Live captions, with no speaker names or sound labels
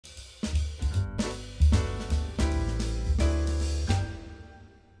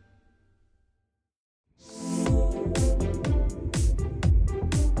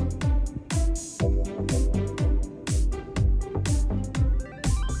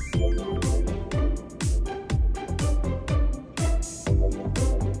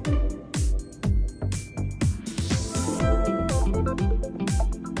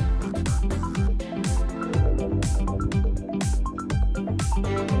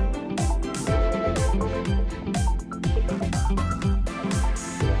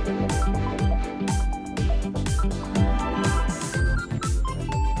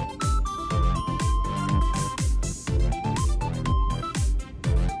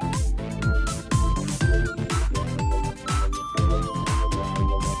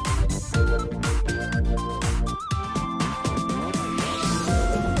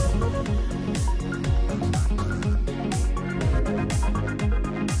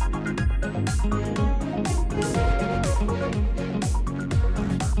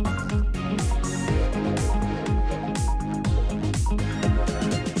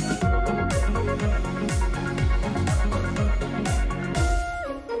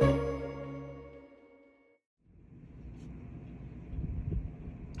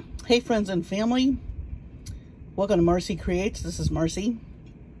Hey friends and family, welcome to Marcie Creates. This is Marcie,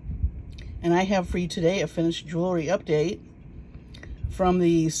 and I have for you today a finished jewelry update from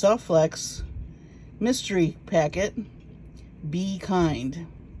the SoftFlex mystery packet, Be Kind.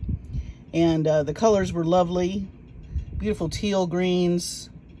 And the colors were lovely, beautiful teal greens,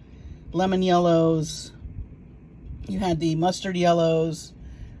 lemon yellows, you had the mustard yellows,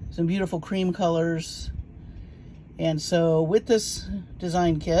 some beautiful cream colors. And so with this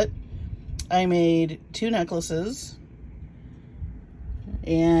design kit, I made 2 necklaces,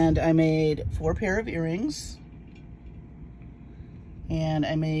 and I made 4 pair of earrings, and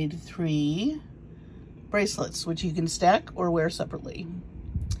I made 3 bracelets, which you can stack or wear separately.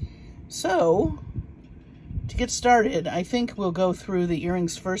 So to get started, I think we'll go through the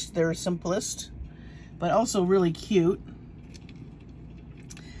earrings first. They're simplest, but also really cute.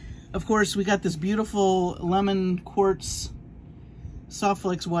 Of course, we got this beautiful lemon quartz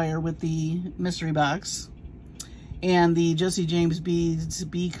SoftFlex wire with the mystery box and the Jesse James beads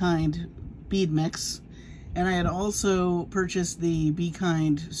Be Kind bead mix. And I had also purchased the Be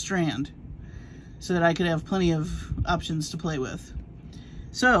Kind strand so that I could have plenty of options to play with.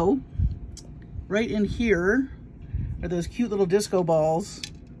 So, right in here are those cute little disco balls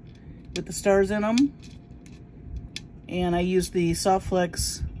with the stars in them. And I used the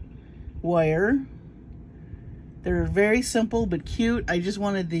SoftFlex wire. They're very simple but cute. I just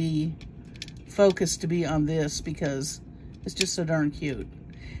wanted the focus to be on this because it's just so darn cute.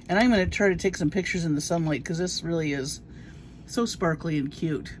 And I'm going to try to take some pictures in the sunlight because this really is so sparkly and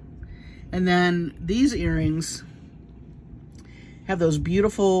cute. And then these earrings have those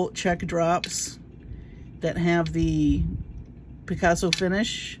beautiful check drops that have the Picasso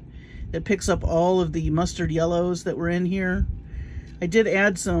finish that picks up all of the mustard yellows that were in here. I did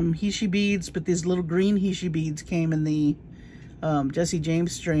add some Heishi beads, but these little green Heishi beads came in the Jesse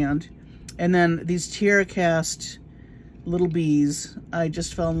James strand. And then these tiara cast little bees, I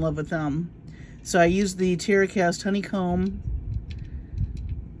just fell in love with them. So I used the tiara cast honeycomb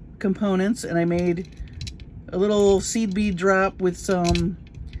components, and I made a little seed bead drop with some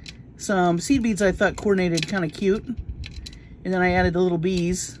seed beads I thought coordinated kind of cute. And then I added the little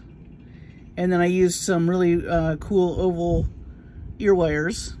bees. And then I used some really cool oval ear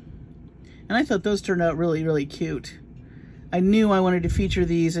wires, and I thought those turned out really, really cute. I knew I wanted to feature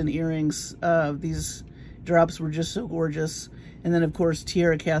these in earrings. These drops were just so gorgeous. And then of course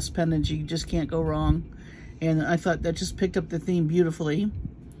tiara cast pendants, you just can't go wrong. And I thought that just picked up the theme beautifully.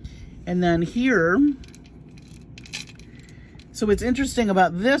 And then here, so what's interesting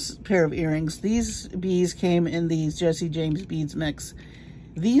about this pair of earrings, these bees came in these Jesse James beads mix.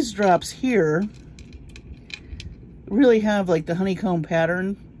 These drops here really have like the honeycomb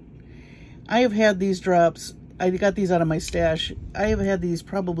pattern. I have had these drops, I got these out of my stash. I have had these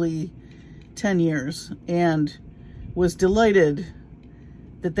probably 10 years and was delighted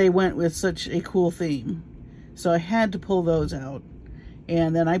that they went with such a cool theme. So I had to pull those out.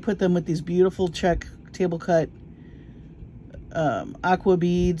 And then I put them with these beautiful check table cut aqua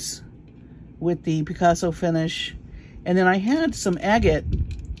beads with the Picasso finish. And then I had some agate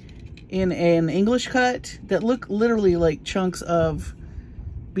in an English cut that look literally like chunks of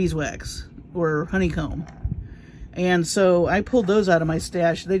beeswax or honeycomb. And so I pulled those out of my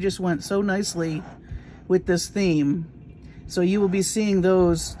stash. They just went so nicely with this theme. So you will be seeing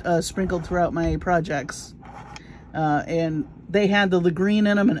those sprinkled throughout my projects. And they had the green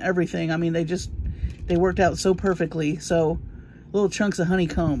in them and everything. I mean, they worked out so perfectly. So little chunks of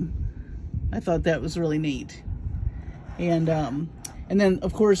honeycomb. I thought that was really neat. And then,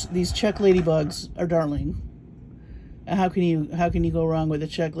 of course, these check ladybugs are darling. How can you go wrong with a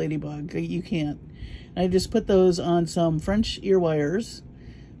check ladybug? You can't. I just put those on some French ear wires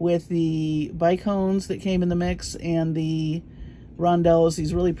with the bicones that came in the mix and the rondelles,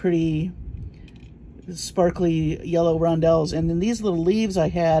 these really pretty sparkly yellow rondelles. And then these little leaves I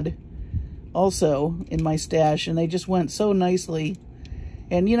had also in my stash, and they just went so nicely.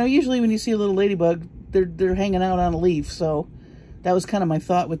 And you know, usually when you see a little ladybug, they're hanging out on a leaf, so that was kind of my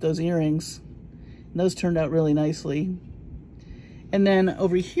thought with those earrings. And those turned out really nicely. And then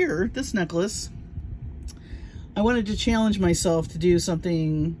over here, this necklace, I wanted to challenge myself to do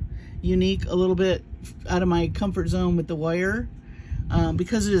something unique, a little bit out of my comfort zone with the wire,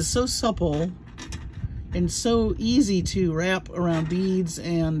 because it is so supple and so easy to wrap around beads,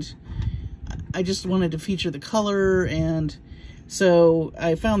 and I just wanted to feature the color. And so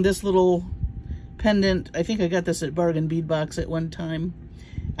I found this little pendant. I think I got this at Bargain Bead Box at one time.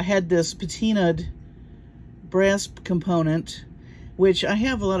 I had this patinaed brass component, which I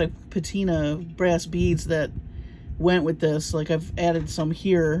have a lot of patina brass beads that went with this. Like I've added some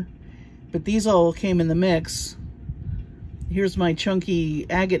here, but these all came in the mix. Here's my chunky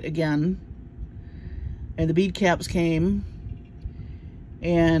agate again, and the bead caps came,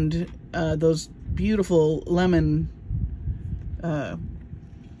 and those beautiful lemon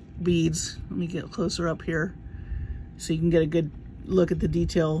beads. Let me get closer up here so you can get a good look at the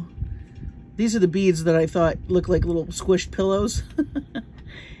detail. These are the beads that I thought looked like little squished pillows.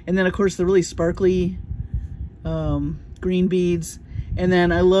 And then of course the really sparkly green beads. And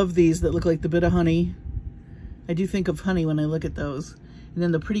then I love these that look like the bit of honey. I do think of honey when I look at those. And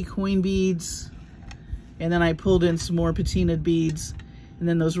then the pretty coin beads. And then I pulled in some more patinaed beads. And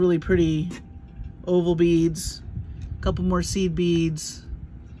then those really pretty oval beads. A couple more seed beads.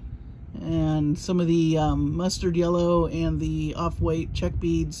 And some of the mustard yellow and the off-white check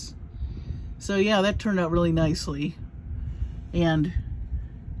beads. So yeah, that turned out really nicely. And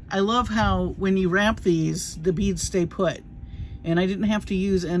I love how when you wrap these, the beads stay put. And I didn't have to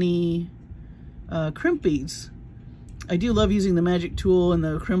use any crimp beads. I do love using the magic tool and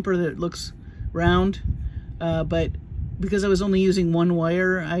the crimper that looks round. But because I was only using one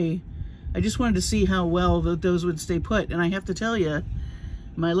wire, I just wanted to see how well those would stay put. And I have to tell you,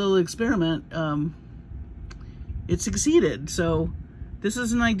 my little experiment, it succeeded. So this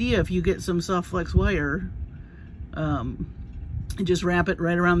is an idea if you get some SoftFlex wire, and just wrap it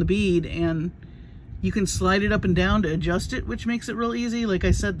right around the bead, and you can slide it up and down to adjust it, which makes it real easy. Like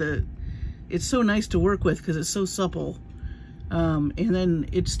I said, it's so nice to work with because it's so supple, and then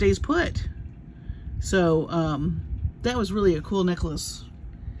it stays put. So that was really a cool necklace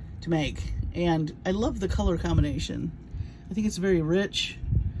to make, and I love the color combination. I think it's very rich,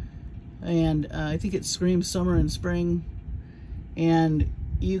 and I think it screams summer and spring. And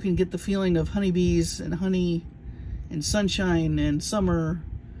you can get the feeling of honeybees and honey and sunshine and summer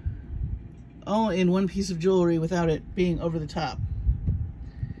all in one piece of jewelry without it being over the top.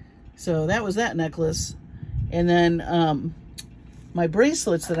 So that was that necklace. And then my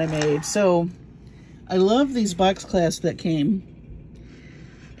bracelets that I made. So I love these box clasps that came.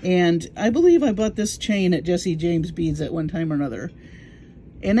 And I believe I bought this chain at Jesse James Beads at one time or another.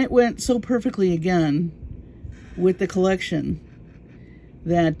 And it went so perfectly again with the collection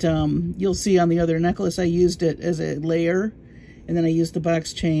that you'll see on the other necklace. I used it as a layer, and then I used the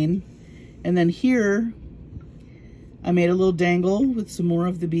box chain. And then here, I made a little dangle with some more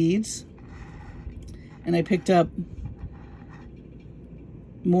of the beads. And I picked up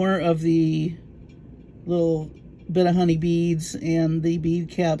more of the little bit of honey beads and the bead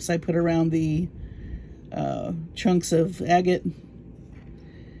caps I put around the chunks of agate.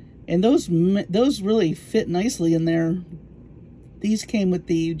 And those really fit nicely in there. These came with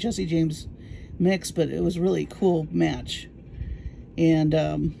the Jesse James mix, but it was a really cool match. And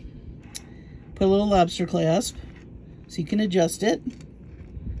put a little lobster clasp so you can adjust it.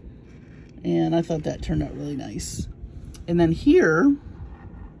 And I thought that turned out really nice. And then here,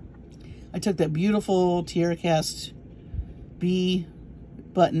 I took that beautiful Tiara cast B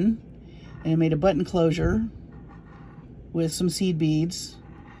button and made a button closure with some seed beads.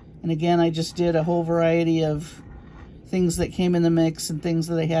 And again, I just did a whole variety of things that came in the mix and things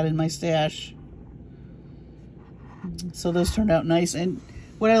that I had in my stash. So those turned out nice. And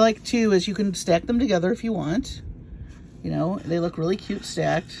what I like too is you can stack them together if you want. You know, they look really cute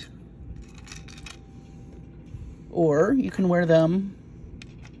stacked. Or you can wear them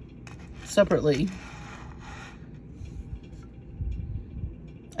separately.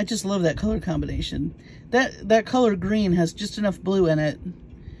 I just love that color combination. That color green has just enough blue in it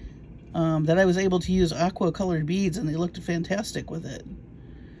that I was able to use aqua colored beads, and they looked fantastic with it.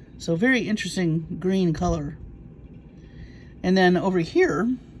 So very interesting green color. And then over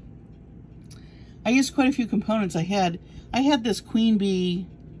here, I used quite a few components. I had this queen bee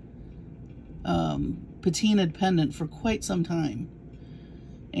patinaed pendant for quite some time,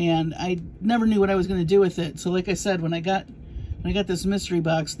 and I never knew what I was going to do with it. So like I said, when I got this mystery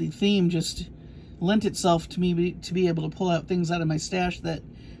box, the theme just lent itself to me to be able to pull out things out of my stash that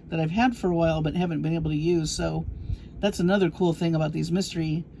I've had for a while but haven't been able to use. So that's another cool thing about these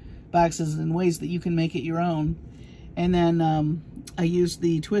mystery boxes, and ways that you can make it your own. And then I used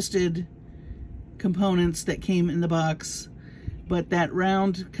the twisted components that came in the box, but that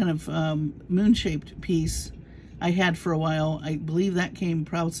round kind of moon-shaped piece I had for a while. I believe that came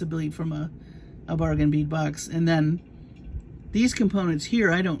possibly from a bargain bead box. And then these components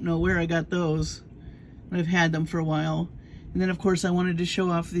here, I don't know where I got those. I've had them for a while. And then of course I wanted to show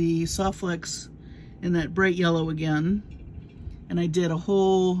off the SoftFlex in that bright yellow again. And I did a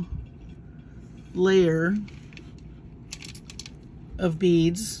whole layer of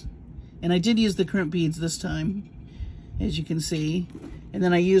beads. And I did use the crimp beads this time. as you can see. And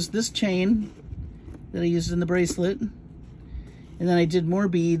then I used this chain that I used in the bracelet. And then I did more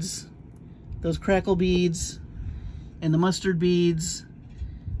beads, those crackle beads and the mustard beads.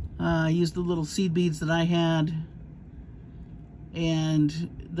 I used the little seed beads that I had.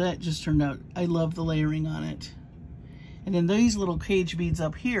 And that just turned out, I love the layering on it. And then these little cage beads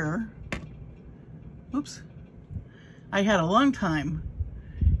up here, oops, I had a long time,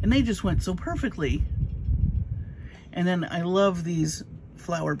 and they just went so perfectly. And then I love these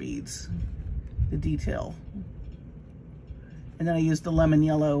flower beads, the detail. And then I used the lemon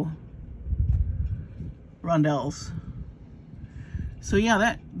yellow rondelles. So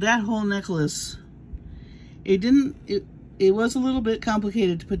yeah, that whole necklace, it was a little bit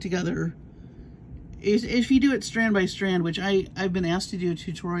complicated to put together. If you do it strand by strand, which I've been asked to do a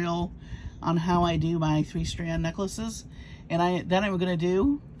tutorial on how I do my 3-strand necklaces, and that I'm going to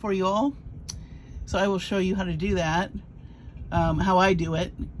do for you all. So I will show you how to do that, how I do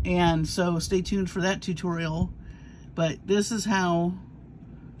it, and so stay tuned for that tutorial. But this is how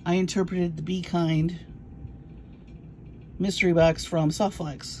I interpreted the Be Kind mystery box from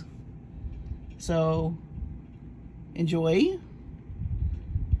SoftFlex. So enjoy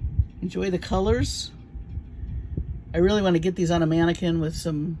the colors. I really want to get these on a mannequin with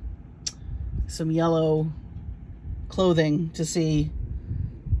some yellow clothing to see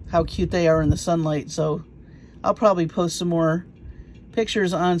how cute they are in the sunlight. So I'll probably post some more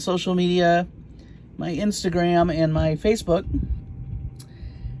pictures on social media, my Instagram and my Facebook.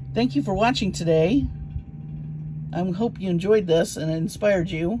 Thank you for watching today. I hope you enjoyed this and it inspired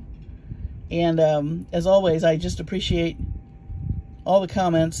you. And as always, I just appreciate all the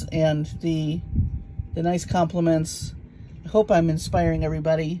comments and the nice compliments. I hope I'm inspiring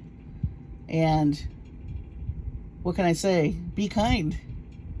everybody. And what can I say? Be kind.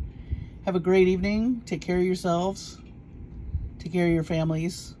 Have a great evening. Take care of yourselves. Take care of your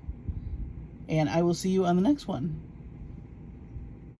families. And I will see you on the next one.